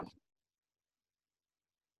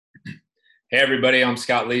Hey everybody, I'm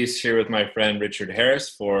Scott Leese here with my friend Richard Harris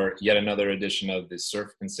for yet another edition of the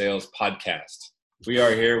Surf and Sales podcast. We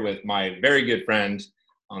are here with my very good friend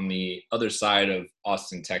on the other side of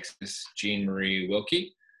Austin, Texas, Jean Marie Wilke.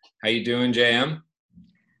 How you doing, JM?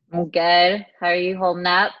 I'm good. How are you holding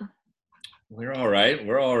up? We're all right.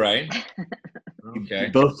 We're all right. Okay.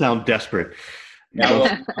 You both sound desperate.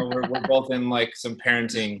 Yeah, well, we're both in like some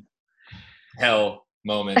parenting hell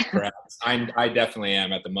moment, perhaps. I definitely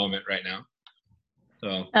am at the moment right now.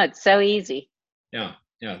 So it's so easy. Yeah,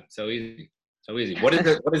 so easy. What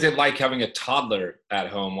is it like having a toddler at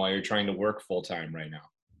home while you're trying to work full time right now?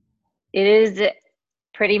 It is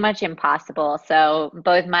pretty much impossible. So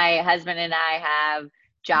both my husband and I have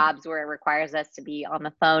jobs where it requires us to be on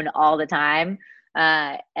the phone all the time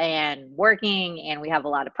and working, and we have a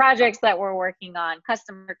lot of projects that we're working on,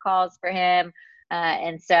 customer calls for him.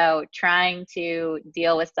 And so trying to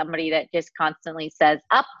deal with somebody that just constantly says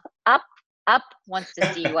up, wants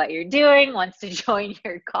to see what you're doing, wants to join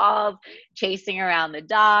your calls, chasing around the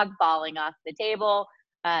dog, falling off the table,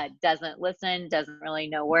 doesn't listen, doesn't really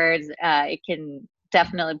know words. It can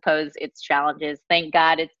definitely pose its challenges. Thank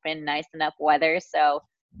God it's been nice enough weather so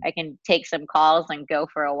I can take some calls and go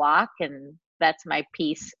for a walk, and that's my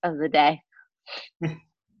piece of the day.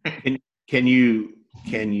 Can you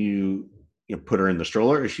put her in the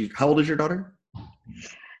stroller? How old is your daughter?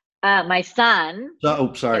 My son.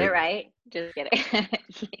 Oh, sorry. Get it right. Just kidding.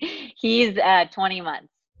 He's 20 months.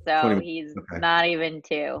 So 20, he's okay. Not even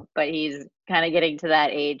 2, but he's kind of getting to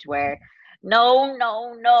that age where no,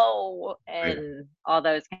 and right. All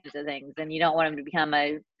those kinds of things. And you don't want him to become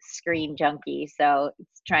a screen junkie. So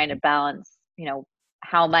it's trying to balance,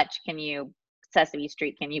 how much Sesame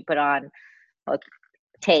Street can you put on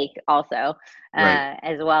take also, right.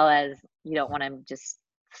 As well as you don't want him just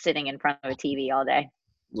sitting in front of a TV all day.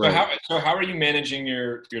 Right. So how are you managing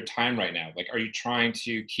your time right now? Like, are you trying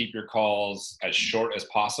to keep your calls as short as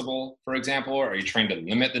possible, for example? Or are you trying to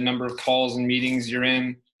limit the number of calls and meetings you're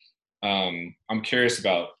in? I'm curious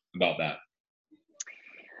about that.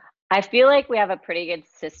 I feel like we have a pretty good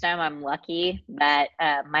system. I'm lucky that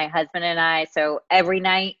my husband and I, so every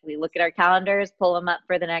night we look at our calendars, pull them up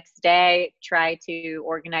for the next day, try to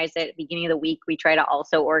organize it. At the beginning of the week, we try to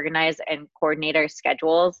also organize and coordinate our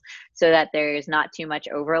schedules so that there's not too much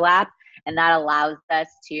overlap. And that allows us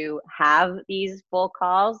to have these full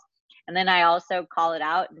calls. And then I also call it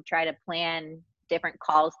out and try to plan different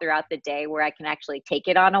calls throughout the day where I can actually take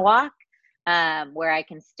it on a walk, where I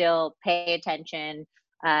can still pay attention.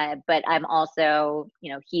 But I'm also,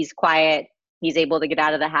 he's quiet. He's able to get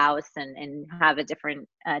out of the house and have a different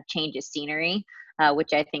change of scenery,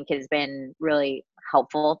 which I think has been really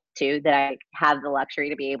helpful too, that I have the luxury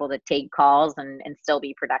to be able to take calls and still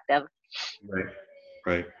be productive.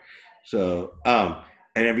 Right. So,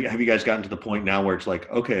 and have you guys gotten to the point now where it's like,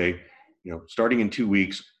 okay, starting in 2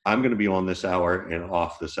 weeks, I'm going to be on this hour and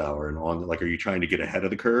off this hour and on, like, are you trying to get ahead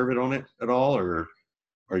of the curve on it at all? Or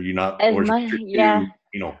are you not? Yeah.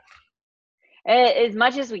 As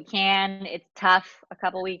much as we can. It's tough a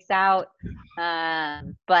couple weeks out,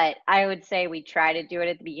 but I would say we try to do it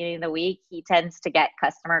at the beginning of the week. He tends to get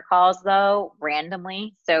customer calls though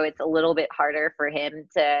randomly, so it's a little bit harder for him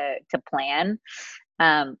to plan,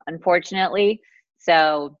 unfortunately.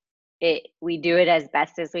 So we do it as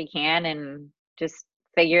best as we can and just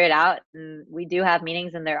figure it out. And we do have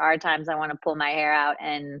meetings, and there are times I want to pull my hair out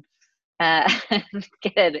and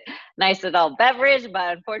get a nice adult beverage,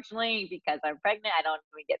 but unfortunately, because I'm pregnant, I don't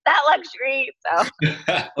even get that luxury.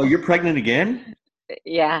 So. Oh, you're pregnant again?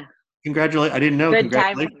 Yeah. Congratulations! I didn't know. Good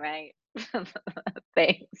timing, right?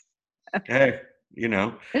 Thanks. Hey, I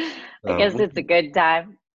guess it's a good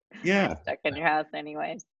time. Yeah. Stuck in your house,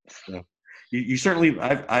 anyways. So, you certainly,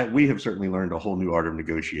 we have certainly learned a whole new art of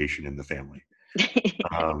negotiation in the family.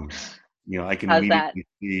 I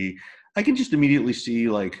can just immediately see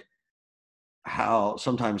like how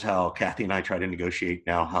Kathy and I try to negotiate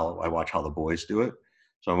now, how I watch how the boys do it.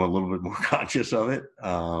 So I'm a little bit more conscious of it.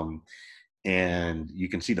 And you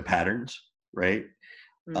can see the patterns, right?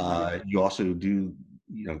 Mm-hmm. You also do,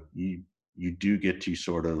 you do get to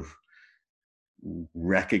sort of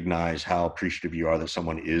recognize how appreciative you are that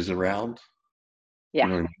someone is around. Yeah. You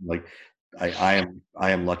know what I mean? Like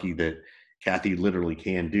I am lucky that Kathy literally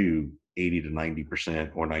can do 80 to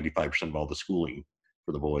 90% or 95% of all the schooling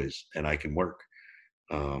for the boys, and I can work.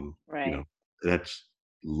 Right. That's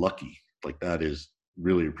lucky. Like, that is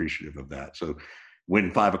really appreciative of that. So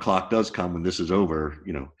when 5 o'clock does come and this is over,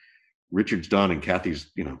 Richard's done and Kathy's,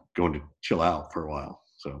 going to chill out for a while.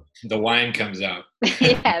 So the wine comes out.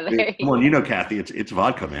 Yeah. Come on, Kathy, it's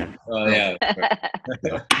vodka, man. Oh yeah.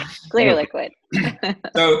 Clear liquid.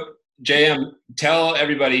 So JM, tell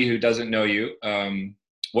everybody who doesn't know you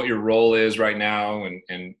what your role is right now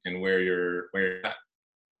and where you're at,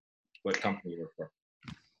 what company you work for.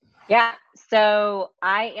 Yeah, so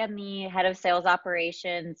I am the head of sales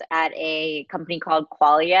operations at a company called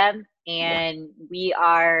Qualia, and we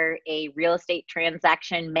are a real estate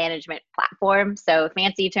transaction management platform. So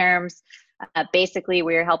fancy terms, basically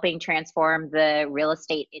we're helping transform the real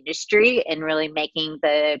estate industry and really making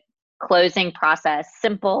the closing process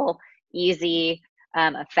simple, easy,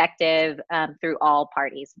 effective through all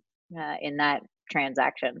parties in that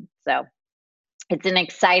transaction. So it's an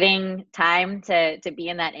exciting time to be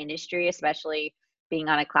in that industry, especially being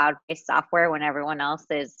on a cloud-based software when everyone else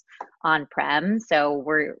is on-prem. So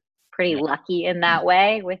we're pretty lucky in that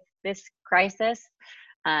way with this crisis.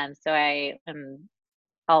 So I am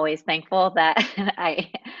always thankful that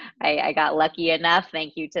I got lucky enough.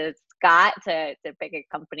 Thank you to Scott to pick a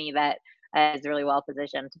company that is really well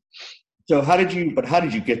positioned. So how did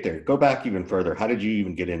you get there? Go back even further. How did you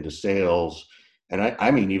even get into sales? And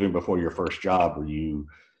I mean, even before your first job, were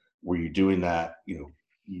you doing that?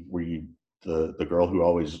 Were you the girl who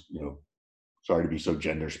always, sorry to be so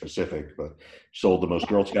gender specific, but sold the most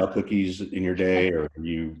Girl Scout cookies in your day, or were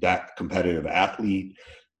you that competitive athlete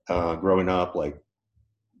growing up? Like,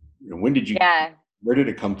 when did you? Yeah. Where did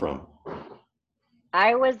it come from?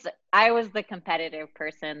 I was the competitive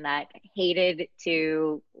person that hated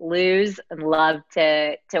to lose and loved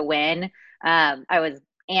to win. I was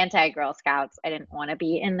anti Girl Scouts. I didn't want to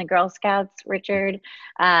be in the Girl Scouts, Richard.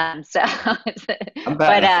 I'm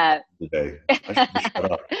bad today.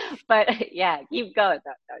 But yeah, keep going.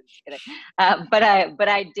 No, just kidding. But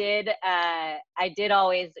I did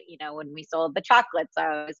always, when we sold the chocolates,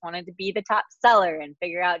 I always wanted to be the top seller and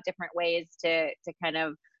figure out different ways to kind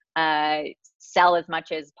of sell as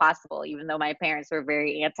much as possible, even though my parents were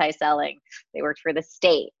very anti-selling. They worked for the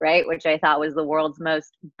state, right, which I thought was the world's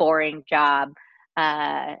most boring job.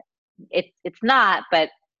 It's not, but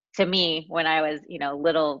to me, when I was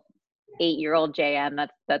little 8-year-old JM,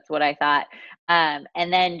 that's what I thought. And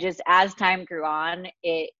then just as time grew on,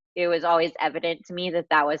 it was always evident to me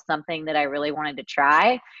that was something that I really wanted to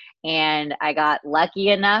try. And I got lucky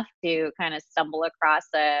enough to kind of stumble across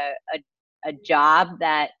a job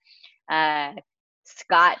that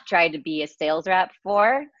Scott tried to be a sales rep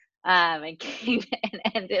for, and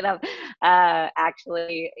ended up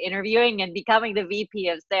actually interviewing and becoming the VP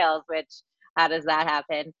of sales, which, how does that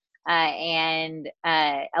happen? And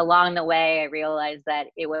along the way, I realized that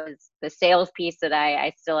it was the sales piece that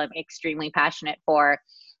I still am extremely passionate for.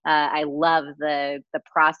 I love the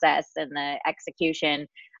process and the execution,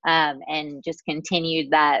 and just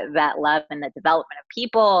continued that love and the development of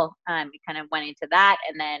people. We kind of went into that,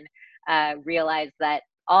 and then realized that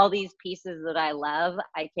all these pieces that I love,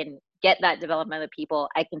 I can get that development of people.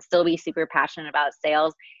 I can still be super passionate about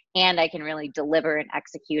sales, and I can really deliver and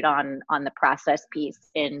execute on the process piece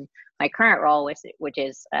in my current role, which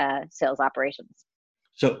is sales operations.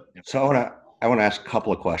 So I want to ask a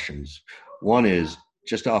couple of questions. One is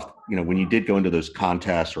just off, when you did go into those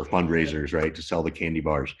contests or fundraisers, right, to sell the candy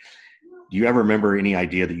bars, do you ever remember any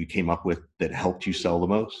idea that you came up with that helped you sell the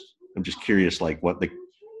most? I'm just curious, like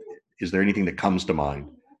is there anything that comes to mind?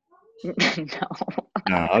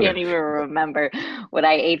 No, No, I can't even remember what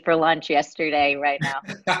I ate for lunch yesterday right now.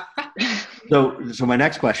 So my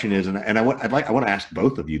next question is, and I want to ask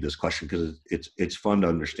both of you this question because it's fun to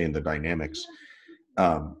understand the dynamics.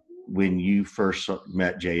 When you first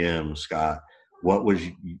met JM, Scott, what was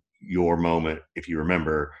your moment, if you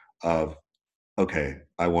remember, of, okay,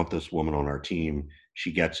 I want this woman on our team.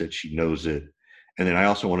 She gets it. She knows it. And then I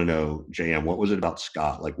also want to know, JM, what was it about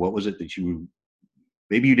Scott? Like, what was it that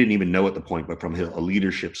maybe you didn't even know at the point, but from a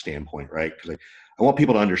leadership standpoint, right? Because I want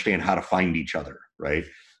people to understand how to find each other, right?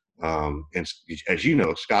 And as you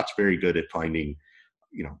know, Scott's very good at finding,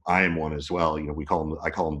 I am one as well. I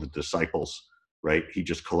call them the disciples, right? He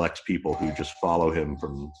just collects people who just follow him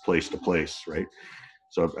from place to place, right?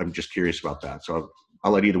 So I'm just curious about that. So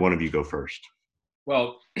I'll let either one of you go first.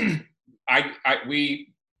 Well,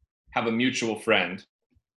 we have a mutual friend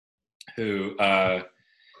who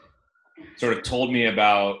sort of told me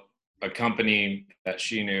about a company that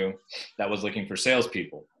she knew that was looking for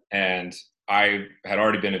salespeople. And I had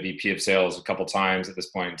already been a VP of sales a couple times at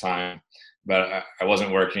this point in time, but I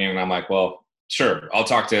wasn't working. And I'm like, well, sure, I'll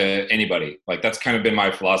talk to anybody. Like, that's kind of been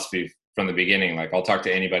my philosophy from the beginning. Like, I'll talk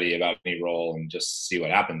to anybody about any role and just see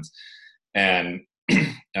what happens. And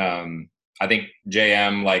I think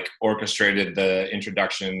JM orchestrated the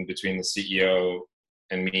introduction between the CEO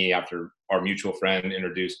and me after our mutual friend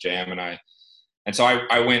introduced JM and I. And so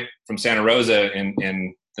I went from Santa Rosa in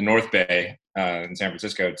the North Bay in San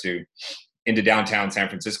Francisco into downtown San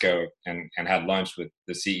Francisco and had lunch with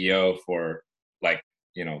the CEO for like,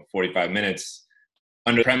 45 minutes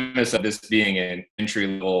under the premise of this being an entry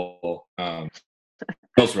level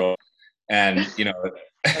sales role. And,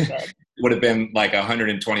 would have been like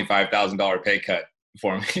 $125,000 pay cut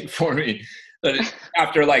for me. But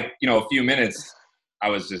after like, a few minutes, I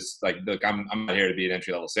was just like, look, I'm not here to be an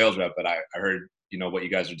entry level sales rep, but I heard, what you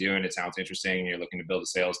guys are doing. It sounds interesting. You're looking to build a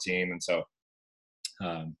sales team. And so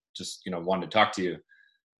just, wanted to talk to you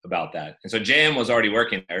about that. And so JM was already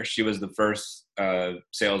working there. She was the first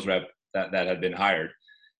sales rep that had been hired.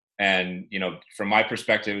 And, from my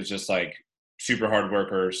perspective, it's just like super hard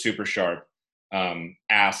worker, super sharp,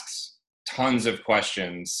 asks tons of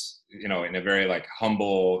questions, in a very like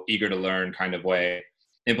humble, eager to learn kind of way,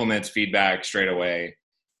 implements feedback straight away,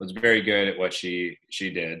 was very good at what she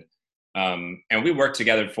did. And we worked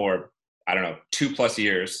together for, 2+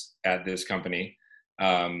 years at this company.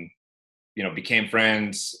 Became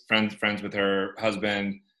friends with her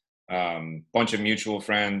husband, bunch of mutual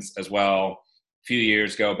friends as well. A few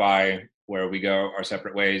years go by where we go our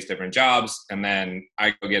separate ways, different jobs. And then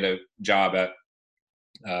I go get a job at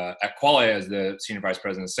Qualia as the senior vice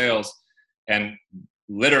president of sales. And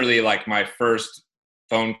literally like my first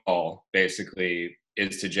phone call basically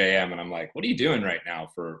is to JM. And I'm like, what are you doing right now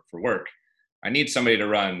for work? I need somebody to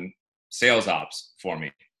run sales ops for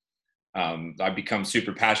me. I've become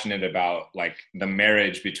super passionate about like the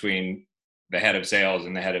marriage between the head of sales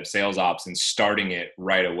and the head of sales ops and starting it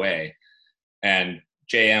right away. And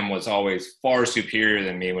JM was always far superior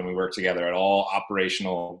than me when we worked together at all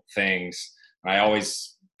operational things. I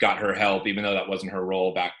always got her help, even though that wasn't her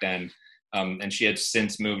role back then. And she had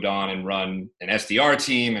since moved on and run an SDR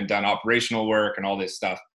team and done operational work and all this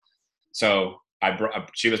stuff. So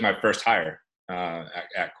she was my first hire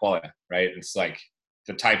at Qualia, right? It's like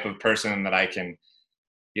the type of person that I can,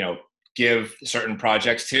 give certain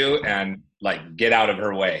projects to and like get out of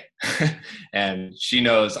her way. And she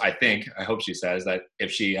knows, I hope she says that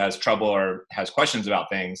if she has trouble or has questions about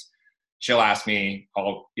things, she'll ask me,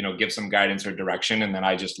 I'll, give some guidance or direction. And then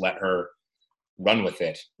I just let her run with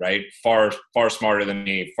it. Right. Far, far smarter than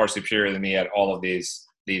me, far superior than me at all of these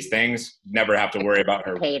things. Never have to worry about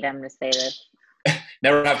her. I hate him to say this.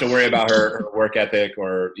 Never have to worry about her work ethic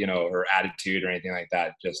or, her attitude or anything like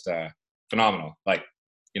that. Just phenomenal. Like,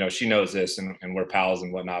 she knows this and we're pals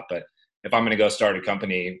and whatnot. But if I'm going to go start a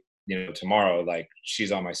company, tomorrow, like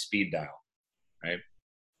she's on my speed dial. Right.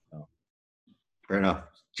 So. Fair enough.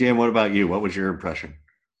 Jim, what about you? What was your impression?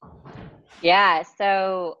 Yeah.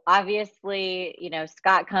 So obviously,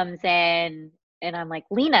 Scott comes in and I'm like,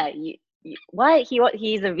 Lena, what?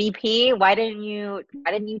 He's a VP. Why didn't you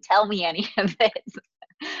tell me any of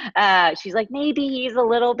this? She's like, maybe he's a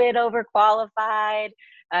little bit overqualified.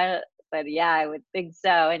 But yeah, I would think so.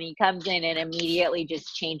 And he comes in and immediately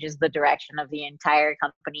just changes the direction of the entire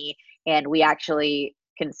company. And we actually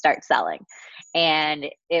can start selling. And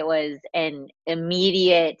it was an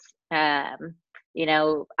immediate, I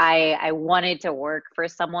wanted to work for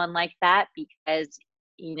someone like that because,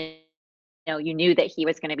 you knew that he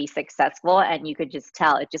was going to be successful and you could just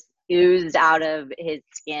tell it just oozed out of his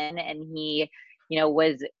skin. And he,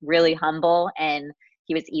 was really humble and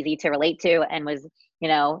he was easy to relate to and was,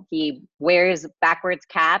 he wears backwards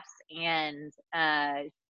caps and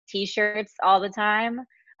t-shirts all the time.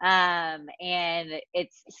 And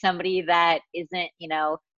it's somebody that isn't,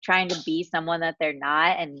 trying to be someone that they're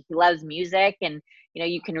not. And he loves music and,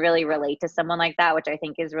 you can really relate to someone like that, which I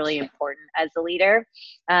think is really important as a leader.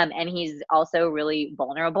 And he's also really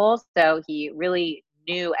vulnerable. So he really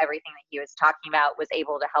knew everything that he was talking about, was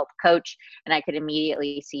able to help coach, and I could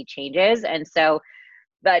immediately see changes. And so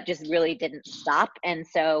that just really didn't stop. And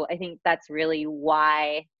so I think that's really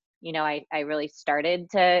why, I really started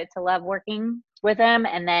to love working with him.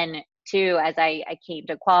 And then too, as I came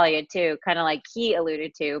to Qualia too, kind of like he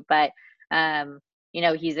alluded to, but,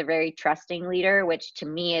 he's a very trusting leader, which to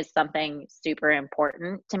me is something super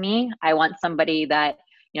important to me. I want somebody that,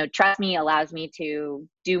 trusts me, allows me to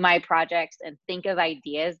do my projects and think of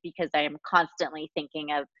ideas because I am constantly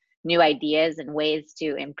thinking of new ideas and ways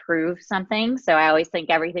to improve something. So I always think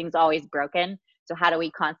everything's always broken. So how do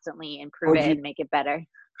we constantly improve it and make it better?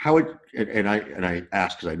 How would, and I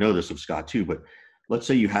ask because I know this of Scott too, but let's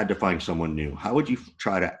say you had to find someone new. How would you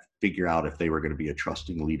try to figure out if they were going to be a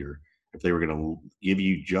trusting leader, if they were going to give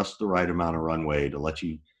you just the right amount of runway to let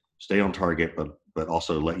you stay on target, but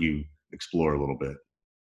also let you explore a little bit?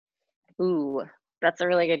 Ooh, that's a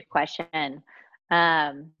really good question.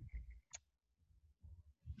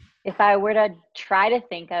 If I were to try to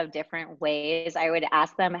think of different ways, I would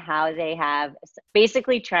ask them how they have,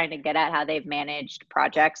 basically trying to get at how they've managed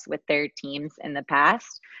projects with their teams in the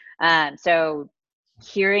past. So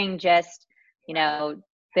hearing just, you know,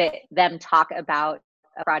 them talk about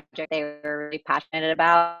a project they were really passionate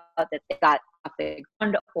about that they got off the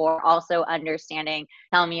ground, or also understanding,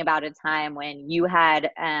 tell me about a time when you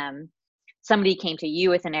had somebody came to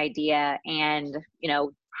you with an idea, and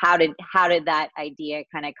how did that idea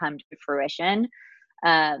kind of come to fruition.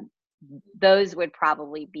 Those would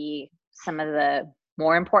probably be some of the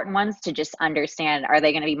more important ones to just understand. Are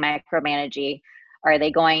they going to be micromanaging? Are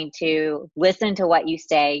they going to listen to what you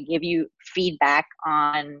say, give you feedback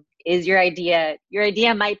on, is your idea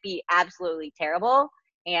might be absolutely terrible.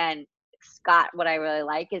 And Scott, what I really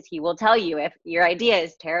like is he will tell you if your idea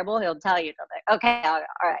is terrible, he'll tell you, okay, all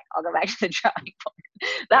right, I'll go back to the drawing board.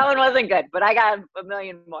 That one wasn't good, but I got a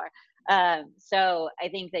million more. So I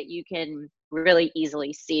think that you can really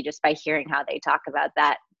easily see just by hearing how they talk about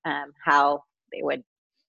that, how they would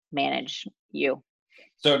manage you.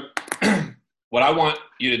 So what I want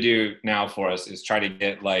you to do now for us is try to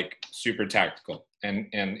get like super tactical. And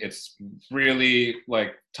it's really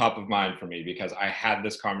like top of mind for me because I had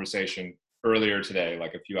this conversation earlier today,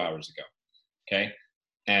 like a few hours ago. Okay.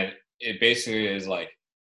 And it basically is like,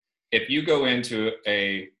 if you go into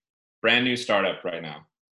a brand new startup right now,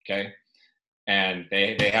 okay, and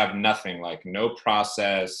they have nothing, like no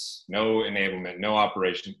process, no enablement, no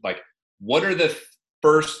operation, like what are the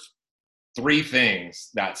first 3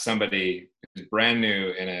 things that somebody who's brand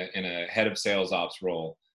new in a head of sales ops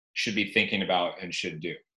role should be thinking about and should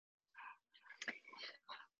do?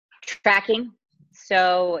 Tracking.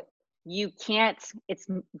 So it's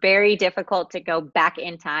very difficult to go back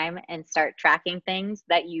in time and start tracking things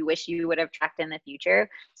that you wish you would have tracked in the future.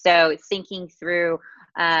 So thinking through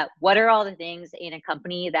what are all the things in a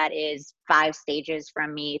company that is 5 stages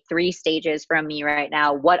from me, 3 stages from me right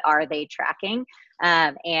now? What are they tracking?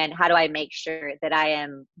 And how do I make sure that I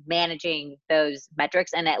am managing those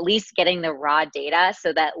metrics and at least getting the raw data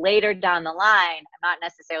so that later down the line, I'm not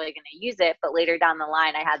necessarily going to use it, but later down the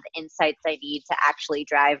line, I have the insights I need to actually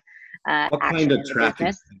drive what action kind of in the tracking?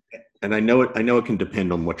 business. And I know it can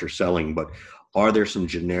depend on what you're selling, but are there some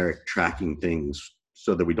generic tracking things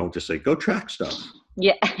so that we don't just say, go track stuff?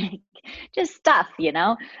 Yeah, just stuff,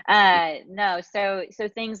 no. So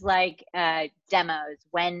things like demos.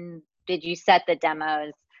 When did you set the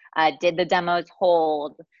demos? Did the demos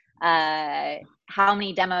hold? How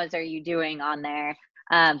many demos are you doing on there?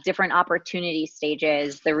 Different opportunity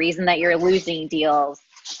stages, the reason that you're losing deals,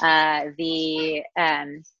 the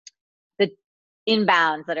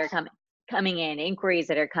inbounds that are coming in, inquiries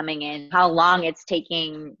that are coming in, how long it's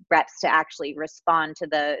taking reps to actually respond to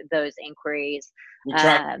those inquiries. We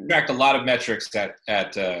tracked a lot of metrics at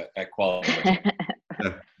Quality.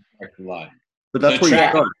 A lot. But that's where you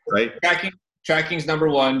start, right? Tracking's number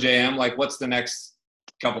 1, JM. Like, what's the next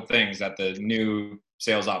couple things that the new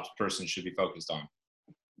sales ops person should be focused on?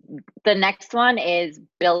 The next one is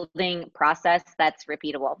building process that's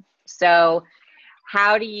repeatable. So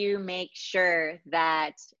how do you make sure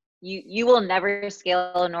that you will never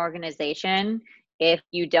scale an organization if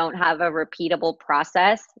you don't have a repeatable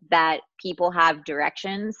process that people have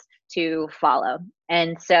directions to follow?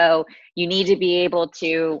 And so you need to be able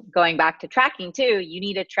to, going back to tracking too, you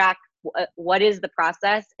need to track what is the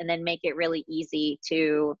process and then make it really easy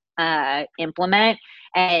to implement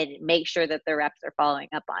and make sure that the reps are following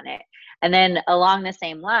up on it. And then along the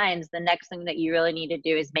same lines, the next thing that you really need to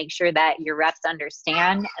do is make sure that your reps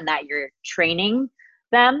understand and that you're training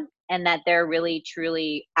them and that they're really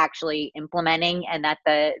truly actually implementing and that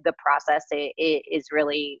the process is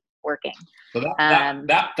really working. So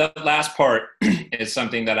that last part is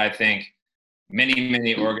something that I think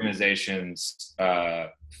many organizations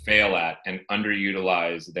fail at and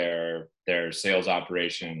underutilize their sales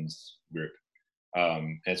operations group.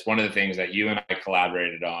 It's one of the things that you and I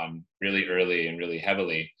collaborated on really early and really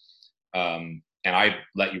heavily. And I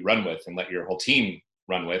let you run with and let your whole team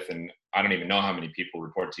run with. And I don't even know how many people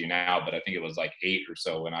report to you now, but I think it was like 8 or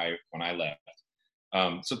so when I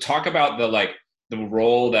left. So talk about the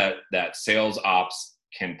role that sales ops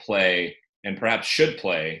can play and perhaps should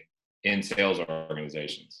play in sales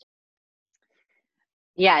organizations.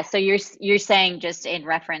 Yeah. So you're saying just in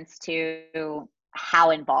reference to how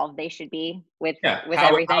involved they should be with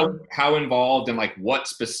everything. How involved and like what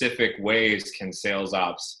specific ways can sales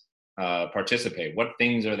ops participate? What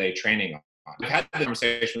things are they training on? I've had the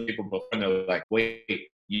conversation with people before and they're like, wait,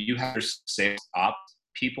 you have your sales ops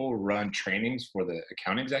people run trainings for the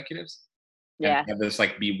account executives? Yeah. And have this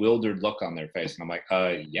like bewildered look on their face. And I'm like,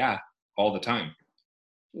 yeah, all the time.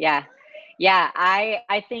 Yeah.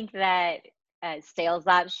 I think that sales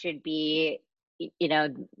ops should be,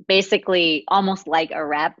 basically almost like a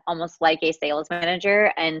rep, almost like a sales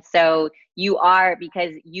manager. And so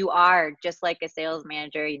because you are just like a sales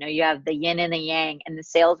manager, you have the yin and the yang, and the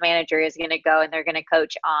sales manager is going to go and they're going to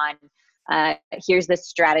coach on, here's the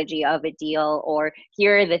strategy of a deal, or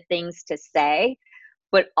here are the things to say.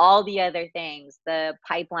 But all the other things, the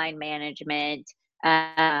pipeline management,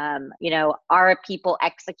 are people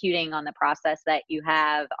executing on the process that you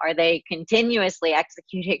have? Are they continuously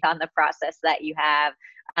executing on the process that you have?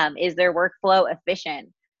 Is their workflow efficient,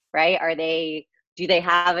 right? Do they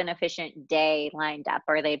have an efficient day lined up?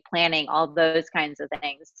 Are they planning all those kinds of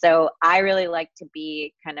things? So I really like to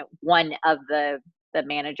be kind of one of the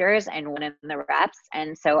managers and one of the reps.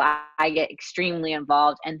 And so I get extremely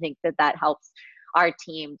involved and think that helps our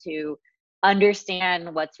team to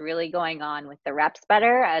understand what's really going on with the reps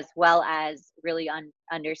better, as well as really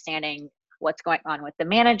understanding what's going on with the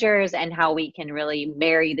managers and how we can really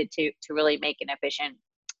marry the two to really make an efficient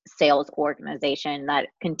sales organization that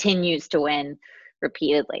continues to win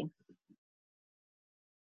repeatedly.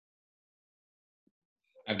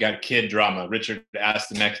 I've got kid drama. Richard, ask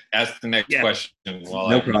the next question. While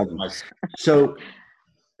no problem. So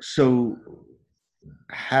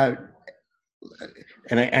how?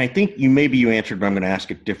 And I think maybe you answered, but I'm going to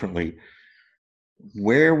ask it differently.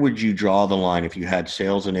 Where would you draw the line if you had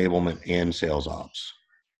sales enablement and sales ops?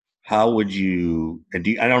 How would you? I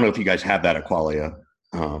don't know if you guys have that at Qualia,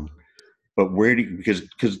 but where do you,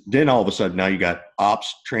 because then all of a sudden now you got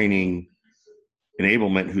ops training,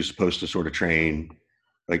 enablement, who's supposed to sort of train.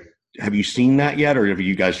 Like, have you seen that yet, or have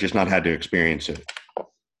you guys just not had to experience it?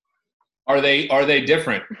 Are they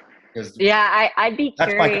different? Yeah, I'd be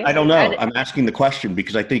curious. I don't know. I'm asking the question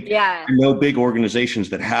because I think I know big organizations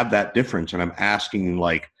that have that difference, and I'm asking,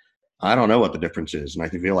 like, I don't know what the difference is, and I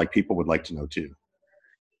feel like people would like to know too.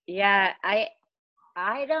 Yeah, I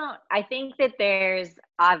think that there's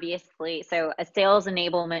obviously, so a sales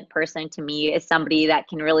enablement person to me is somebody that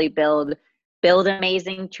can really build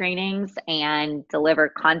amazing trainings and deliver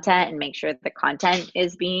content and make sure that the content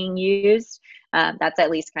is being used. That's at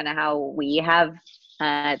least kind of how we have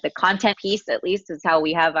the content piece, at least, is how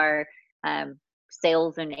we have our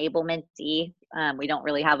sales enablement. We don't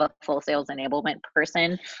really have a full sales enablement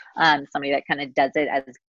person, somebody that kind of does it as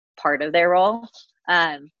part of their role.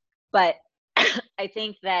 But I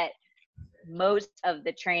think that most of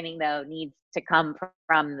the training, though, needs to come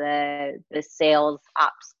from the sales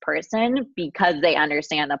ops person, because they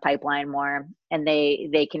understand the pipeline more and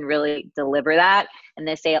they can really deliver that. And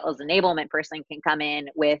the sales enablement person can come in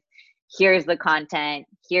with, here's the content,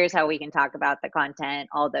 here's how we can talk about the content,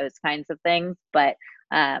 all those kinds of things. But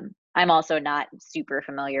I'm also not super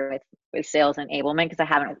familiar with sales enablement because I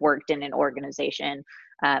haven't worked in an organization.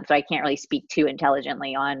 So I can't really speak too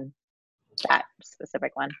intelligently on that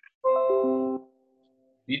specific one.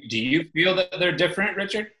 Do you feel that they're different,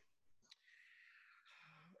 Richard?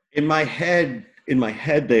 In my head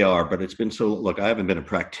they are, but it's been look, I haven't been a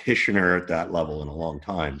practitioner at that level in a long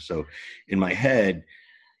time. So in my head,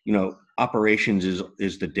 operations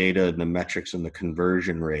is the data and the metrics and the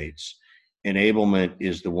conversion rates. Enablement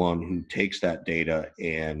is the one who takes that data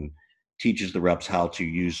and teaches the reps how to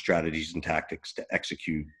use strategies and tactics to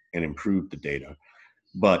execute and improve the data.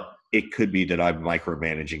 But it could be that I'm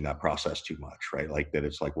micromanaging that process too much, right? Like that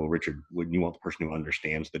it's like, well, Richard, wouldn't you want the person who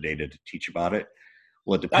understands the data to teach about it?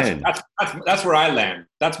 Well, it depends. That's where I land.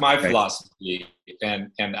 That's my philosophy.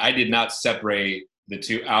 And I did not separate the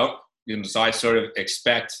two out. So I sort of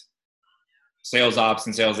expect sales ops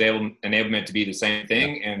and sales enablement to be the same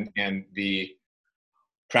thing. And the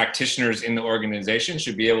practitioners in the organization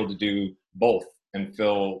should be able to do both and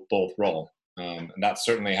fill both roles. And that's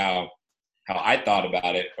certainly how I thought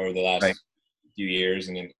about it over the last few years,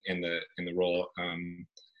 and in the role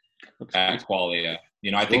at Qualia.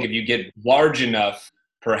 I think if you get large enough,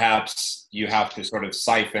 perhaps you have to sort of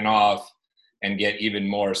siphon off and get even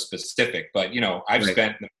more specific. But I've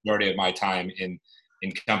spent the majority of my time in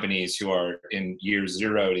companies who are in year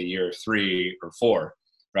 0 to year 3 or 4,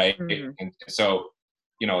 right? Mm-hmm. And so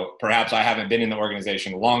perhaps I haven't been in the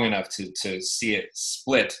organization long enough to see it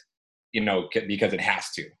split, because it has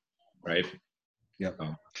to. Right. Yep.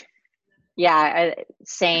 Yeah.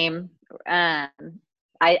 Same.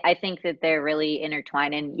 I think that they're really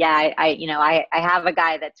intertwined, and I have a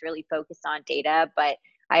guy that's really focused on data, but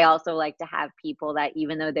I also like to have people that,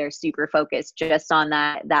 even though they're super focused just on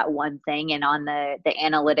that one thing and on the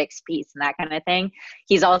analytics piece and that kind of thing,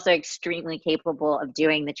 he's also extremely capable of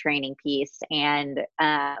doing the training piece and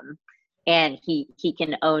and he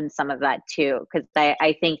can own some of that too, because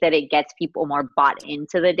I think that it gets people more bought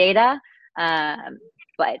into the data.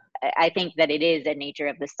 But I think that it is a nature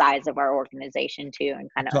of the size of our organization too, and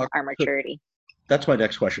kind of our maturity. That's my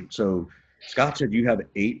next question. So Scott said you have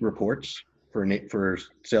 8 reports for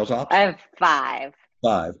sales ops? I have 5.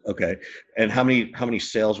 5, okay. And how many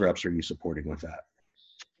sales reps are you supporting with that?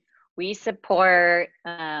 We support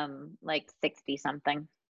like 60 something.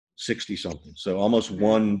 60 something. So almost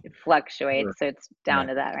one. It fluctuates, so it's down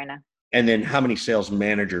to that right now. And then how many sales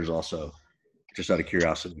managers also, just out of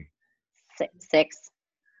curiosity? 6.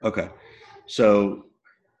 Okay. So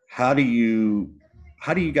how do you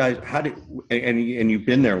guys, and you've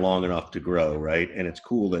been there long enough to grow, right? And it's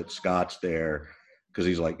cool that Scott's there, because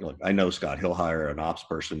he's like, look, I know Scott, he'll hire an ops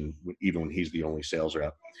person even when he's the only sales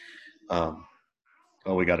rep.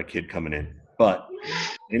 Oh, we got a kid coming in, but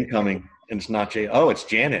incoming, and it's not Jay. Oh, it's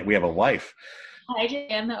Janet. We have a wife. Hi,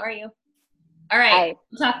 Jim. How are you? All right.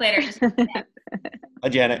 We'll talk later. Hi,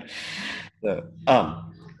 Janet.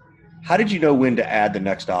 How did you know when to add the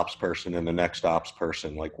next ops person and the next ops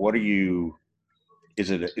person? Like, what are you, is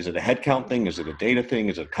it a headcount thing? Is it a data thing?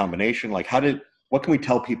 Is it a combination? Like, what can we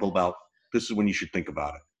tell people about this is when you should think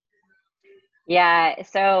about it? Yeah.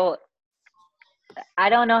 So I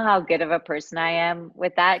don't know how good of a person I am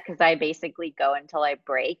with that, because I basically go until I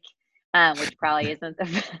break, which probably isn't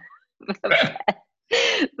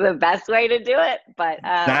the best way to do it. But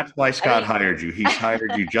that's why Scott hired you. He's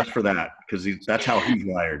hired you just for that, because that's how he's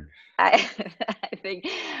wired. I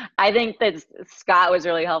think that Scott was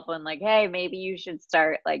really helpful in like, hey, maybe you should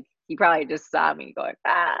start, like, he probably just saw me going,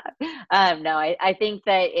 no, I think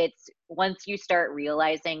that it's once you start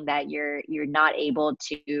realizing that you're not able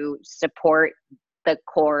to support the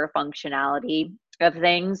core functionality of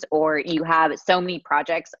things, or you have so many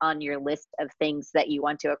projects on your list of things that you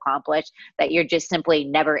want to accomplish that you're just simply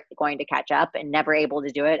never going to catch up and never able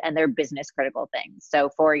to do it, and they're business critical things.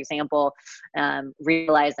 So for example,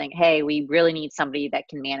 realizing, hey, we really need somebody that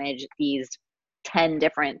can manage these 10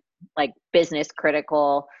 different like business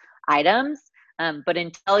critical items, but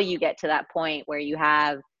until you get to that point where you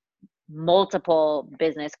have multiple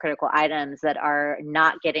business critical items that are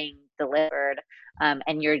not getting delivered,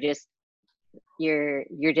 and you're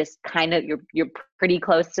pretty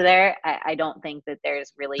close to there, I don't think that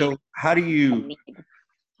there's really. So how do you,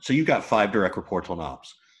 so you've got 5 direct reports on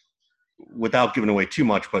ops, without giving away too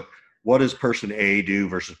much, but what does person A do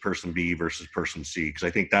versus person B versus person C? Because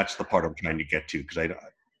I think that's the part I'm trying to get to, because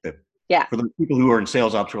for the people who are in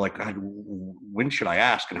sales ops, are like, God, when should I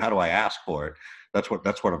ask and how do I ask for it? That's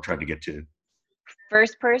what I'm trying to get to. The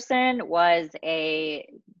first person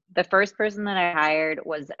that I hired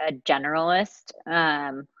was a generalist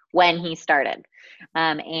when he started.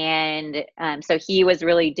 So he was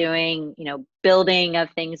really doing, building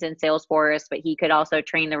of things in Salesforce, but he could also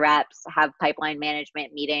train the reps, have pipeline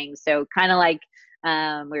management meetings. So kind of like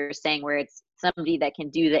we were saying, where it's somebody that can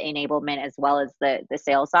do the enablement as well as the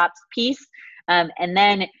sales ops piece. And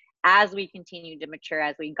then as we continued to mature,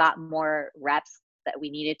 as we got more reps that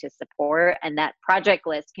we needed to support, and that project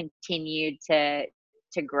list continued to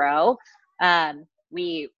grow,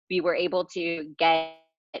 we were able to get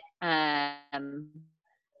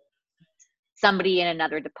somebody in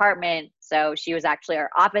another department. So she was actually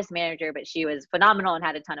our office manager, but she was phenomenal and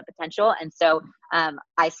had a ton of potential. And so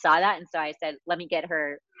I saw that, and so I said, let me get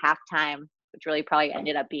her half-time, which really probably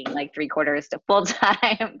ended up being like 3/4 to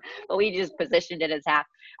full-time, but we just positioned it as half.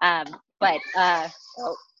 Oh,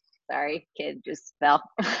 sorry, kid just fell.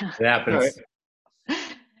 It happens.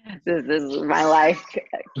 This is my life.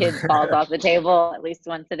 Kid falls off the table at least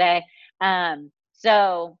once a day.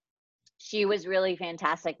 So she was really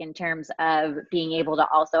fantastic in terms of being able to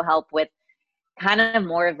also help with kind of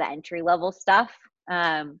more of the entry level stuff,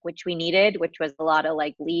 which we needed, which was a lot of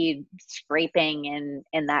like lead scraping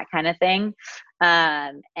and that kind of thing.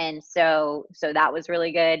 And so that was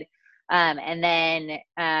really good. And then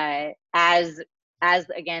as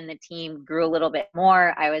again, the team grew a little bit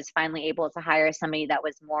more, I was finally able to hire somebody that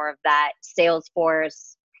was more of that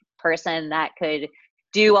Salesforce person that could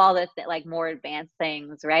do all the like more advanced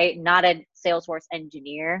things, right? Not a Salesforce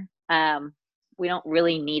engineer. We don't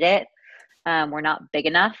really need it. We're not big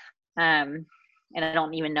enough. And I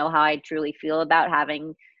don't even know how I truly feel about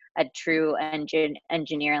having a true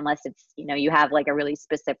engineer unless it's, you have like a really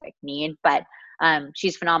specific need. But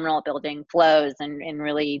she's phenomenal at building flows and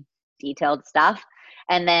really detailed stuff.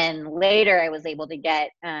 And then later I was able to get,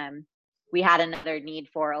 we had another need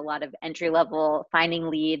for a lot of entry level finding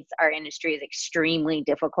leads. Our industry is extremely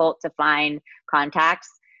difficult to find contacts.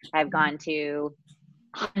 I've gone to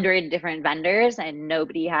 100 different vendors and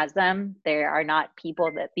nobody has them. There are not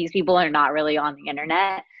these people are not really on the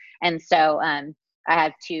internet. And so I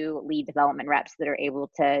have 2 lead development reps that are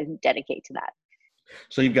able to dedicate to that.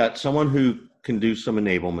 So you've got someone who can do some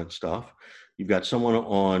enablement stuff. You've got someone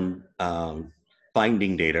on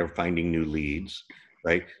finding data, finding new leads,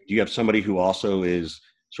 right? Do you have somebody who also is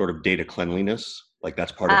sort of data cleanliness? Like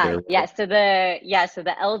that's part of their work? Yeah. So the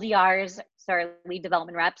LDRs, so our lead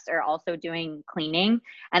development reps, are also doing cleaning.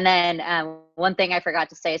 And then one thing I forgot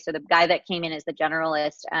to say, so the guy that came in as the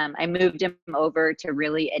generalist, I moved him over to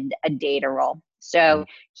really a data role. So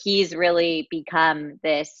he's really become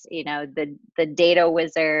this, the data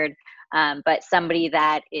wizard, but somebody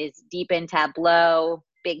that is deep in Tableau,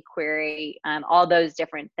 BigQuery, all those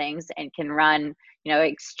different things, and can run,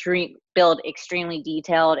 build extremely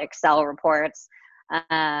detailed Excel reports,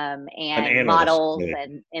 and models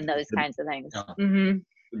and those kinds of things. Yeah. Mm-hmm.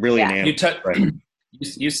 Really, yeah.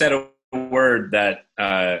 You said a word that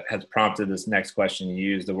has prompted this next question.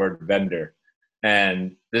 You used the word vendor,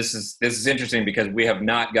 and this is interesting because we have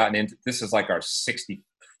not gotten into this. Is like our 65th,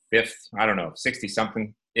 60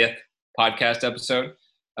 something podcast episode,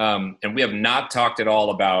 and we have not talked at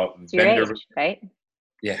all about vendor. Age, right?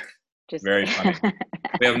 Yeah, very funny.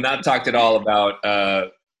 We have not talked at all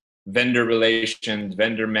about vendor relations,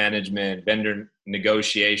 vendor management, vendor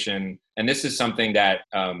negotiation. And this is something that,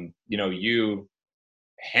 you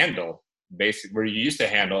handle basically, where you used to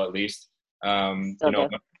handle at least, when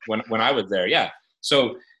I was there. Yeah.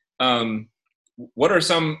 So, what are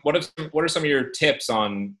some of your tips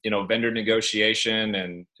on, vendor negotiation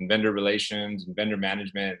and vendor relations and vendor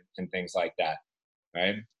management and things like that?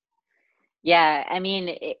 Right. Yeah. I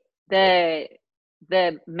mean,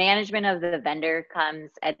 the management of the vendor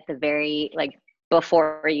comes at the very,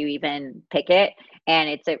 before you even pick it. And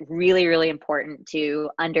it's really, really important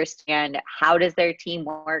to understand, how does their team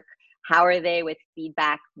work? How are they with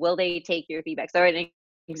feedback? Will they take your feedback? So an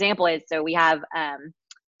example is, so we have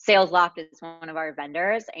SalesLoft is one of our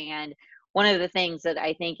vendors. And one of the things that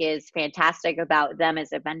I think is fantastic about them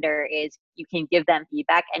as a vendor is you can give them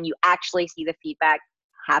feedback and you actually see the feedback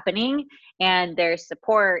happening, and their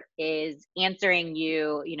support is answering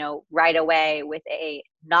you, right away with a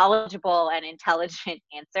knowledgeable and intelligent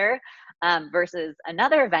answer, versus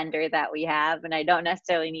another vendor that we have, and I don't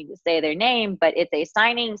necessarily need to say their name, but it's a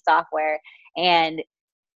signing software, and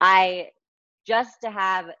just to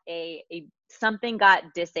have something got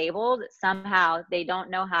disabled somehow. They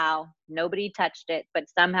don't know how, nobody touched it, but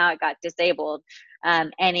somehow it got disabled,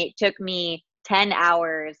 and it took me 10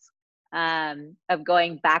 hours of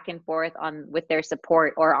going back and forth with their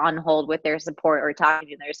support, or on hold with their support, or talking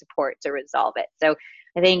to their support to resolve it. So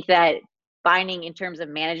I think that finding, in terms of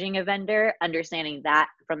managing a vendor, understanding that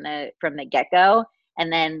from the get-go.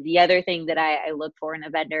 And then the other thing that I look for in a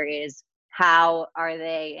vendor is, how are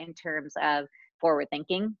they in terms of forward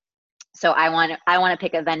thinking? So I want to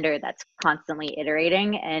pick a vendor that's constantly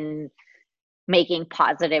iterating and making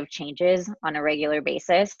positive changes on a regular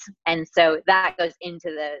basis. And so that goes into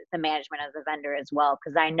the management of the vendor as well,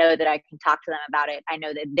 because I know that I can talk to them about it. I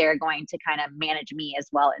know that they're going to kind of manage me as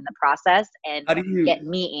well in the process and get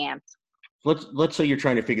me amped. Let's say you're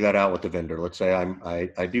trying to figure that out with the vendor. Let's say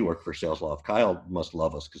I do work for SalesLoft. Kyle must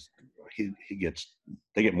love us because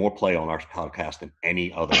they get more play on our podcast than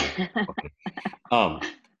any other company.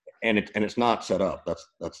 And it's not set up.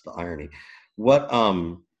 That's the irony.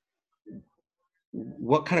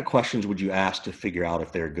 What kind of questions would you ask to figure out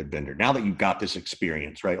if they're a good vendor? Now that you've got this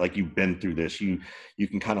experience, right? Like you've been through this, you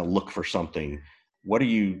can kind of look for something. Are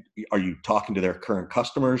you talking to their current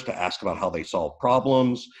customers to ask about how they solve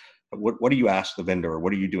problems? What do you ask the vendor, or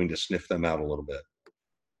what are you doing to sniff them out a little bit?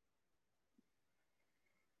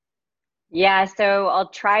 Yeah, so I'll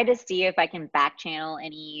try to see if I can back channel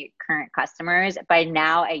any current customers. By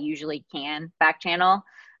now, I usually can back channel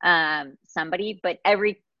somebody, but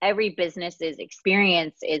every business's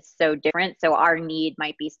experience is so different. So our need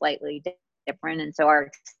might be slightly different, and so our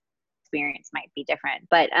experience might be different.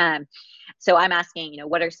 But so I'm asking,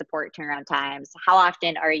 what are support turnaround times? How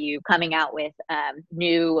often are you coming out with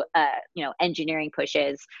new, engineering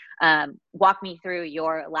pushes? Walk me through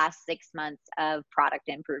your last 6 months of product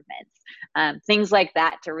improvements. Things like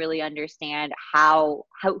that, to really understand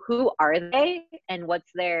who are they and what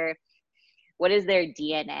is their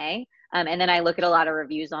DNA. And then I look at a lot of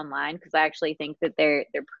reviews online, because I actually think that they're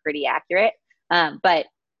pretty accurate.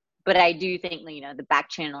 But I do think, the back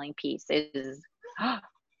channeling piece is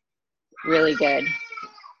really good.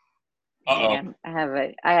 Uh-oh.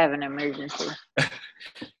 I have an emergency.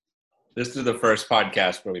 This is the first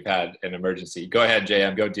podcast where we've had an emergency. Go ahead,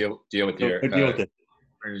 JM. Go deal with your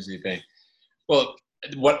emergency thing. Well,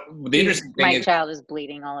 What the interesting thing My is, child is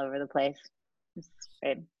bleeding all over the place. It's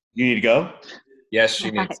great. You need to go? yes,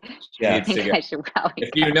 she needs Yeah. needs to go. I should probably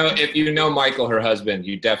If you know Michael, her husband,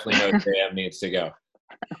 you definitely know JM needs to go.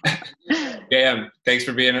 JM, thanks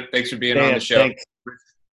for being on the show. Thanks.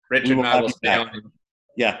 Richard and I will stay on.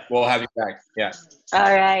 Yeah. We'll have you back. Yeah.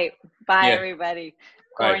 All right. Bye, Yeah. everybody.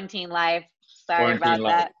 Bye. Quarantine life. Sorry Quarantine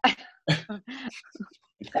about life.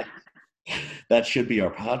 that. That should be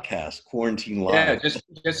our podcast, Quarantine Live. Yeah,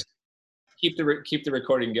 just keep the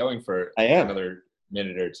recording going for another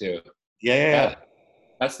minute or two. Yeah.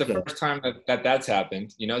 That's the first time that's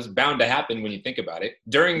happened. You know, it's bound to happen when you think about it.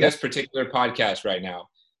 During this particular podcast right now,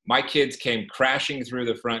 my kids came crashing through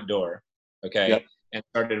the front door, and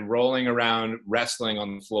started rolling around, wrestling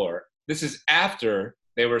on the floor. This is after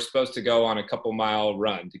they were supposed to go on a couple-mile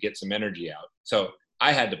run to get some energy out. So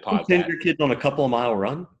I had to pause that. Your kids on a couple-mile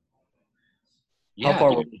run? Yeah. How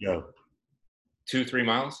far would you go? 2-3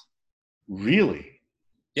 miles. Really?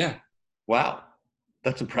 Yeah. Wow.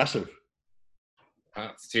 That's impressive.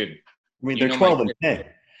 Dude. I mean, they're 12 and 10.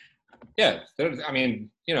 Yeah.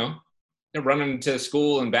 They're running to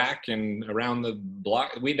school and back and around the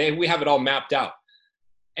block. We have it all mapped out.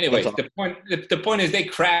 Anyways, the point is they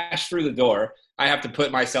crash through the door. I have to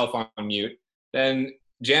put myself on mute. Then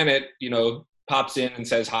Janet, pops in and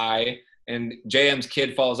says hi. And JM's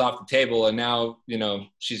kid falls off the table, and now,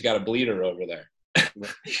 she's got a bleeder over there.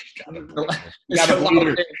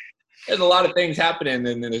 There's a lot of things happening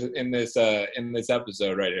in this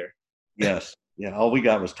episode right here. Yes. Yeah. All we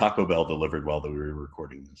got was Taco Bell delivered while we were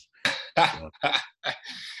recording this.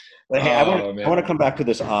 But hey, I want to come back to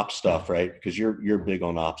this ops stuff, right? Because you're big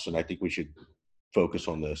on ops, and I think we should focus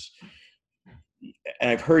on this. And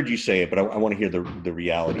I've heard you say it, but I want to hear the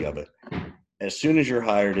reality of it. As soon as you're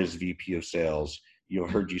hired as VP of sales,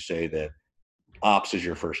 you've heard you say that ops is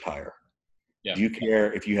your first hire. Yeah. Do you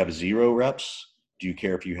care if you have 0 reps? Do you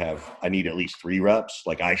care if you have, I need at least 3 reps?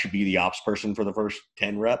 Like, I should be the ops person for the first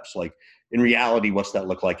 10 reps? Like, in reality, what's that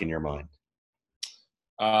look like in your mind?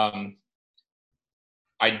 I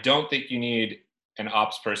don't think you need an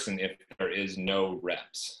ops person if there is no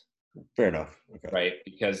reps. Fair enough. Okay. Right?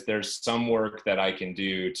 Because there's some work that I can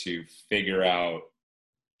do to figure out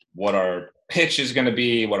what our pitch is going to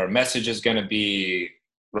be, what our message is going to be,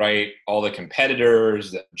 right? All the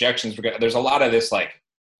competitors, the objections. There's a lot of this like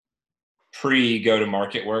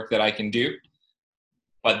pre-go-to-market work that I can do.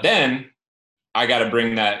 But then I got to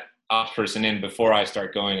bring that ops person in before I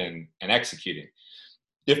start going and executing.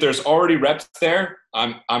 If there's already reps there,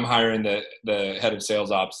 I'm hiring the head of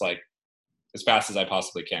sales ops like as fast as I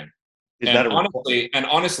possibly can.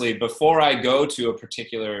 Honestly, before I go to a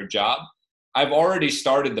particular job, I've already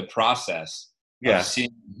started the process of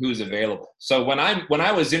seeing who's available. So when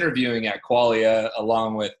I was interviewing at Qualia,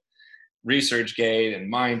 along with ResearchGate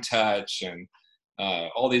and MindTouch and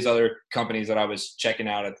all these other companies that I was checking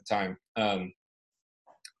out at the time,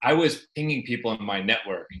 I was pinging people in my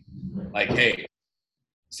network like, hey,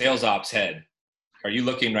 sales ops head, are you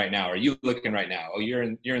looking right now? Are you looking right now? Oh, you're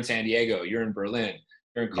in San Diego, you're in Berlin,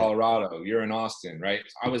 you're in Colorado, you're in Austin, right?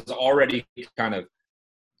 I was already kind of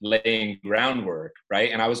laying groundwork,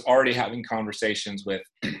 right? And I was already having conversations with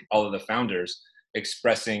all of the founders,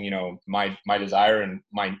 expressing, my desire and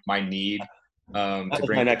my need. That was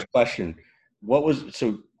my next question.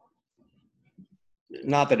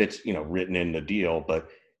 Not that it's, written in the deal, but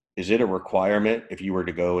is it a requirement if you were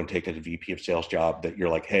to go and take a VP of sales job that you're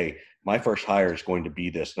like, hey, my first hire is going to be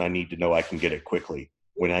this, and I need to know I can get it quickly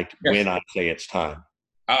when I say it's time?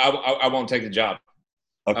 I won't take the job.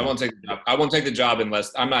 Okay. I won't take the job. I won't take the job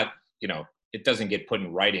unless I'm not, it doesn't get put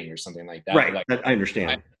in writing or something like that. Right. Like, I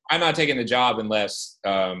understand. I'm not taking the job unless,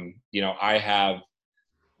 I have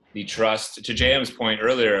the trust. To JM's point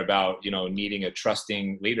earlier about, needing a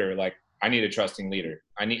trusting leader. Like, I need a trusting leader.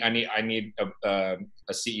 I need a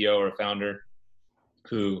CEO or a founder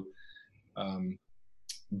who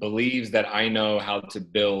believes that I know how to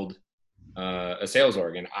build a sales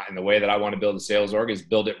org. And the way that I want to build a sales org is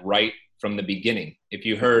build it right from the beginning. If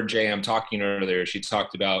you heard JM talking earlier, she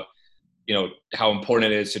talked about, how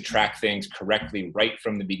important it is to track things correctly right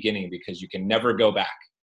from the beginning, because you can never go back,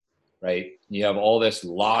 right? You have all this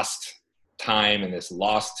lost time and this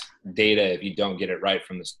lost data if you don't get it right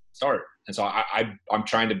from the start. And so I'm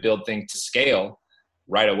trying to build things to scale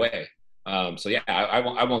right away. I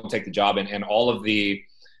won't take the job, and all of the,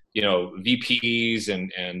 VPs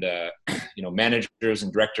and managers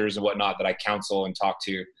and directors and whatnot that I counsel and talk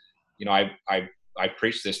to, I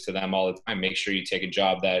preach this to them all the time. Make sure you take a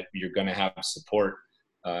job that you're going to have support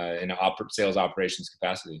in a sales operations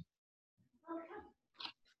capacity.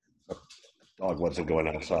 Dog wasn't going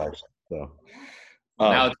outside, so.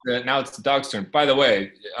 Now it's the dog's turn. By the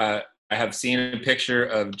way, I have seen a picture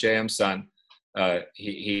of JM's son.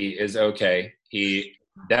 He is okay. He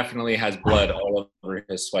definitely has blood all over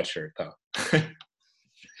his sweatshirt, though.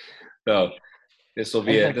 So this will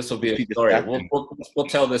be a story. We'll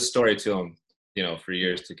tell this story to him, for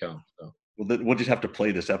years to come. So. We'll just have to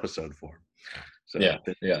play this episode for him. So,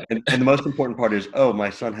 yeah. And the most important part is, my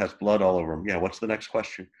son has blood all over him. Yeah. What's the next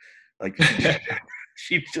question? Like,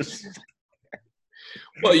 she just.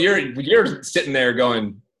 Well, you're sitting there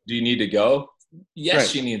going, "Do you need to go?" Yes, right.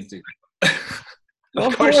 She needs to.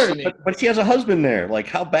 Of course, but she has a husband there. Like,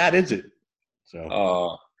 how bad is it? So.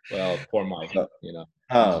 Oh well, poor Mike.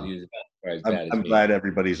 He's I'm glad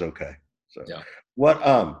everybody's okay. So, yeah. What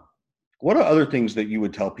are other things that you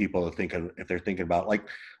would tell people to think of if they're thinking about? Like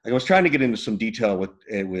I was trying to get into some detail with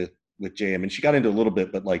JM, and she got into a little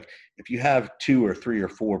bit, but like if you have 2 or 3 or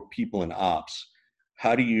 4 people in ops,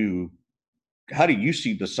 how do you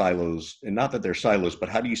see the silos? And not that they're silos, but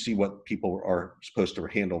how do you see what people are supposed to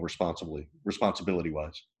handle responsibility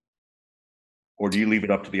wise? Or do you leave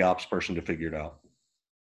it up to the ops person to figure it out?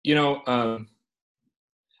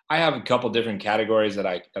 I have a couple different categories that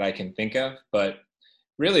I can think of, but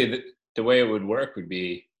really the way it would work would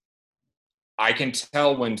be, I can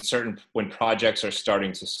tell when projects are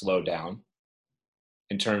starting to slow down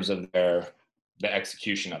in terms of the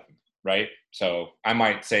execution of them, right? So I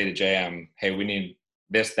might say to JM, "Hey, we need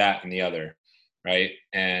this, that, and the other," right?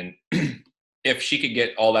 And if she could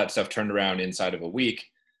get all that stuff turned around inside of a week,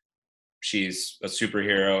 she's a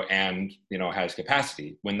superhero and, has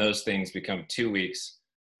capacity. When those things become 2 weeks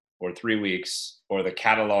or 3 weeks, or the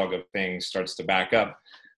catalog of things starts to back up,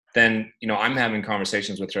 then, I'm having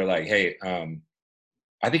conversations with her like, "Hey,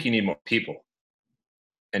 I think you need more people."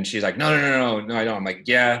 And she's like, no, I don't. I'm like,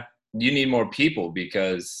 "Yeah, you need more people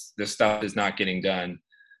because this stuff is not getting done,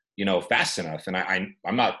 fast enough. And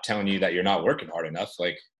I'm not telling you that you're not working hard enough.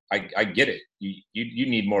 Like, I get it. You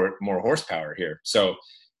need more horsepower here. So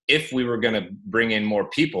if we were going to bring in more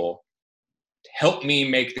people, help me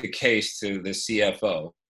make the case to the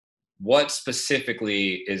CFO. What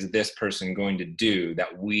specifically is this person going to do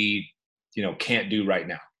that we, can't do right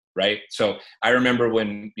now?" Right. So I remember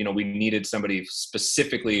when, we needed somebody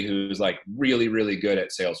specifically who's like really, really good at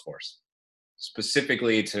Salesforce,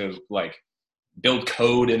 specifically to like build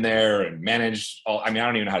code in there and manage all. I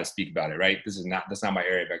don't even know how to speak about it. Right. That's not my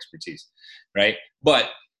area of expertise. Right. But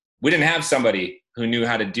we didn't have somebody who knew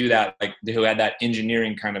how to do that, like who had that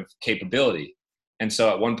engineering kind of capability. And so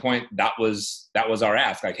at one point that was our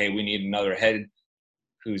ask, like, "Hey, we need another head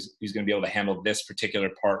who's going to be able to handle this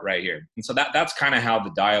particular part right here." And so that's kind of how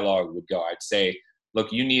the dialogue would go. I'd say,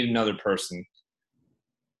 "Look, you need another person.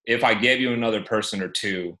 If I gave you another person or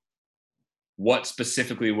 2, what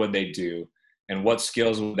specifically would they do? And what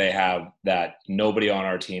skills would they have that nobody on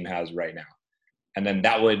our team has right now?" And then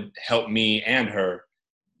that would help me and her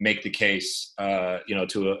make the case,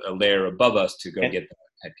 to a layer above us to go get that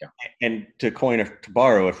headcount. And to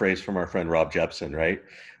borrow a phrase from our friend Rob Jepson, right?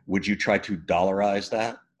 Would you try to dollarize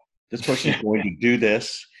that? This person is going to do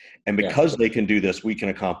this, and because they can do this, we can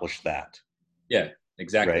accomplish that. Yeah,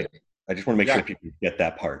 exactly. Right? I just want to make sure people get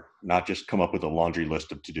that part, not just come up with a laundry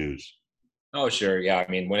list of to-dos. Oh, sure. Yeah.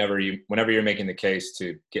 Whenever you're making the case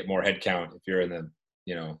to get more headcount, if you're in the,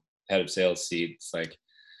 head of sales seat, it's like,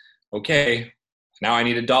 okay, now I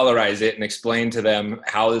need to dollarize it and explain to them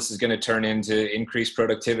how this is going to turn into increased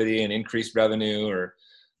productivity and increased revenue, or,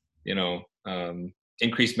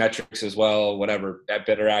 increased metrics as well, whatever, that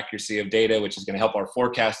better accuracy of data, which is going to help our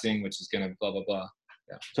forecasting, which is going to blah, blah, blah.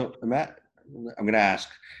 Yeah. So Matt, I'm going to ask,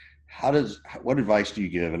 what advice do you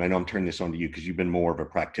give? And I know I'm turning this on to you because you've been more of a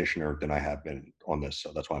practitioner than I have been on this.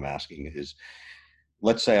 So that's why I'm asking is,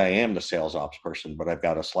 let's say I am the sales ops person, but I've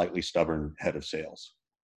got a slightly stubborn head of sales.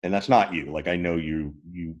 And that's not you. Like, I know you.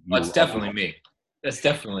 Well, it's definitely me. That's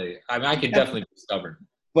definitely, I can definitely be stubborn.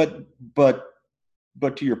 But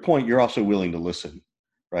to your point, you're also willing to listen,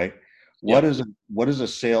 right? What does a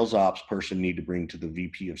sales ops person need to bring to the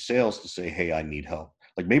VP of sales to say, "Hey, I need help"?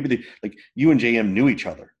 Like maybe like you and JM knew each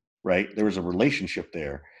other, right? There was a relationship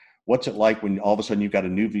there. What's it like when all of a sudden you've got a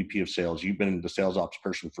new VP of sales? You've been the sales ops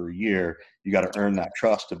person for a year. You got to earn that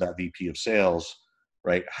trust of that VP of sales,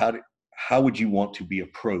 right? How would you want to be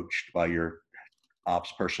approached by your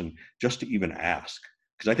ops person just to even ask?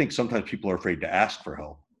 Because I think sometimes people are afraid to ask for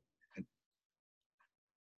help.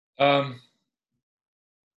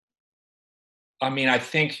 I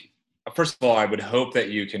think, first of all, I would hope that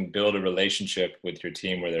you can build a relationship with your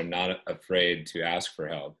team where they're not afraid to ask for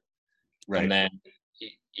help. Right. And then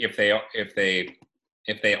if they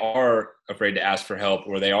are afraid to ask for help,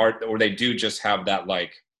 or they do just have that,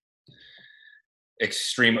 like,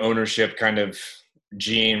 extreme ownership kind of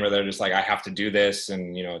gene where they're just like, I have to do this,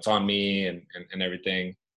 and it's on me and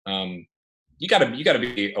everything. You gotta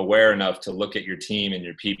be aware enough to look at your team and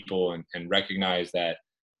your people and recognize that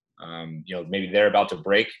maybe they're about to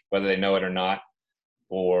break, whether they know it or not,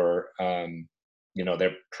 or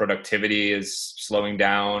their productivity is slowing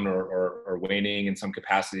down or waning in some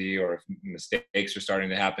capacity, or if mistakes are starting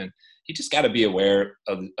to happen. You just got to be aware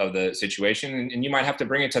of the situation, and you might have to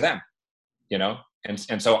bring it to them,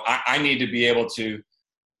 and so I need to be able to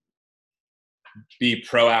be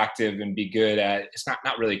proactive and be good at, it's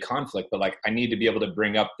not really conflict, but like, I need to be able to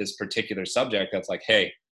bring up this particular subject that's like,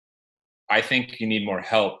 hey, I think you need more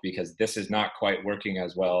help because this is not quite working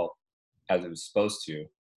as well as it was supposed to,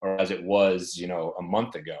 or as it was, a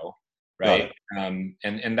month ago. Right.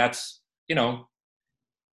 And that's,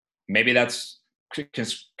 maybe that's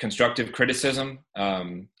constructive criticism.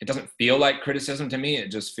 It doesn't feel like criticism to me.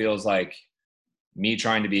 It just feels like me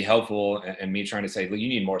trying to be helpful and me trying to say, well, you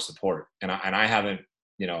need more support. And I haven't,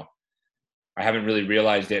 I haven't really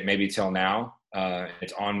realized it maybe till now.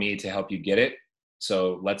 It's on me to help you get it.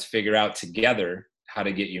 So let's figure out together how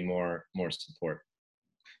to get you more support.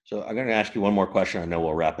 So I'm going to ask you one more question. I know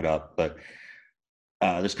we'll wrap it up, but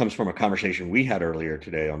this comes from a conversation we had earlier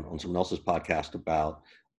today on someone else's podcast about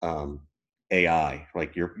AI.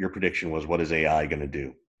 Like your prediction was, what is AI going to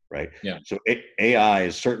do? Right. Yeah. So AI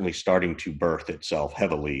is certainly starting to birth itself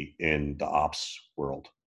heavily in the ops world,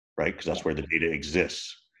 right? Because that's where the data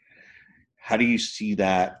exists. How do you see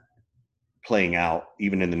that playing out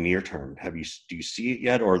even in the near term? Do you see it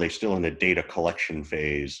yet, or are they still in the data collection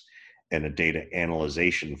phase and a data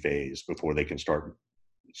analyzation phase before they can start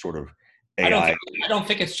sort of AI? I don't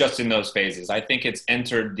think it's just in those phases. I think it's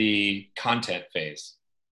entered the content phase.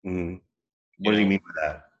 Mm-hmm. What do you mean by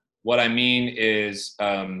that? What I mean is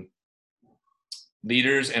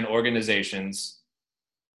leaders and organizations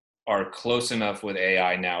are close enough with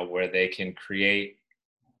AI now where they can create,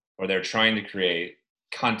 or they're trying to create,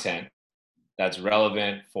 content that's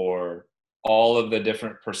relevant for all of the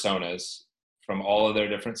different personas from all of their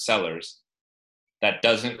different sellers, that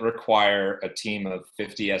doesn't require a team of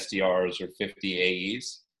 50 SDRs or 50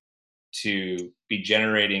 AEs to be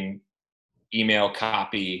generating email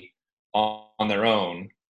copy on their own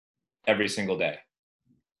every single day.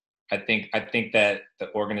 I think that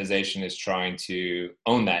the organization is trying to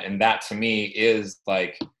own that. And that to me is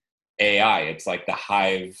like AI. It's like the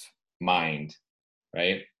hive mind,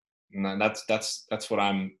 right? And that's what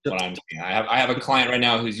I'm seeing. I have a client right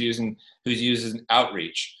now who's using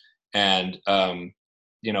outreach. And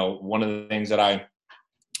one of the things that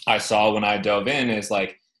I saw when I dove in is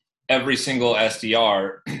like every single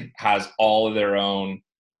SDR has all of their own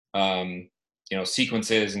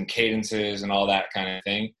sequences and cadences and all that kind of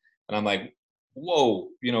thing. And I'm like, whoa,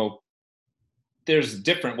 there's a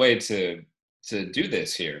different way to do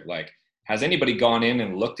this here. Like, has anybody gone in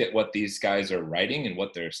and looked at what these guys are writing and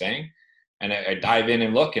what they're saying? And I dive in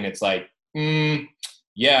and look, and it's like,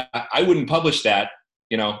 yeah, I wouldn't publish that.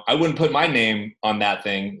 I wouldn't put my name on that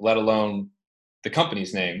thing, let alone the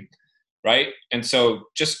company's name, right? And so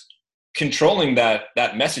just controlling that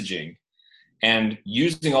messaging and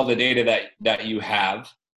using all the data that you have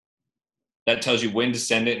that tells you when to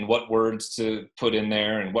send it and what words to put in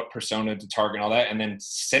there and what persona to target and all that, and then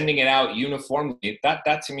sending it out uniformly, that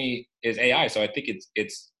to me is AI. So I think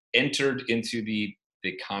it's entered into the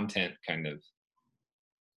content kind of.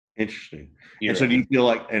 Interesting. era. And so do you feel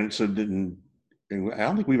like, and I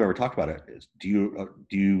don't think we've ever talked about it. Do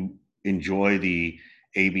you enjoy the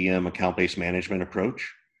ABM, account-based management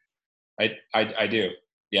approach? I do.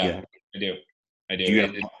 Yeah. I do.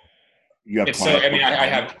 You have it's so, I mean, I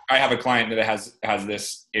have a client that has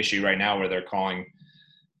this issue right now where they're calling,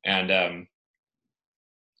 and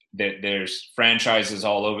there's franchises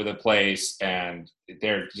all over the place, and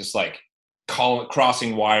they're just like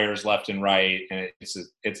crossing wires left and right, and it's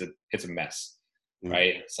a mess,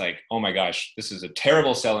 right? It's like, oh my gosh, this is a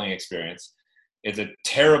terrible selling experience. It's a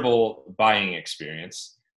terrible buying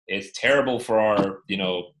experience. It's terrible for our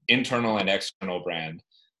internal and external brand.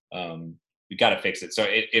 We got to fix it. So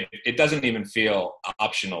it doesn't even feel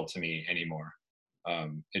optional to me anymore.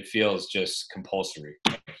 It feels just compulsory.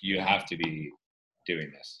 You have to be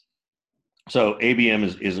doing this. So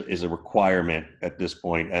ABM is a requirement at this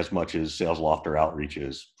point as much as sales loft or outreach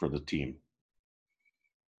is for the team.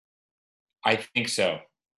 I think so.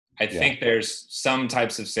 I think there's some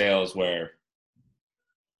types of sales where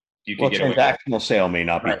you can get away with it. Transactional sale may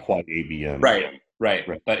not be quite ABM. Right.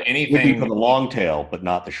 But anything would be for the long tail, but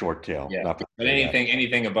not the short tail. Yeah. But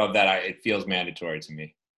anything above that, it feels mandatory to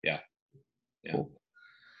me. Yeah. Cool.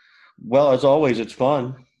 Well, as always, it's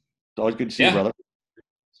fun. It's always good to see you, brother.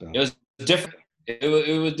 So. It was different.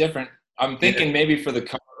 It was different. I'm thinking maybe for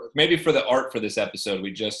the art for this episode,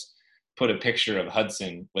 we just put a picture of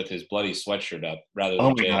Hudson with his bloody sweatshirt up rather than.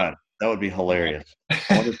 Oh my God, that would be hilarious. I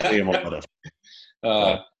wonder if JM will let us.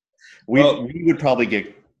 We would probably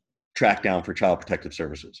get tracked down for Child Protective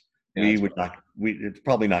Services. Yeah, we would not. It's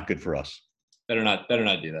probably not good for us. Better not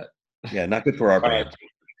do that. Yeah, not good for our brand.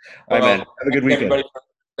 All right, man. Have a good weekend.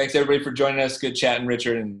 Thanks everybody for joining us. Good chatting,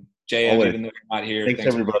 Richard and JM. Even though you're not here. Thanks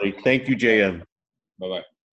everybody. Thank you, JM. Bye-bye.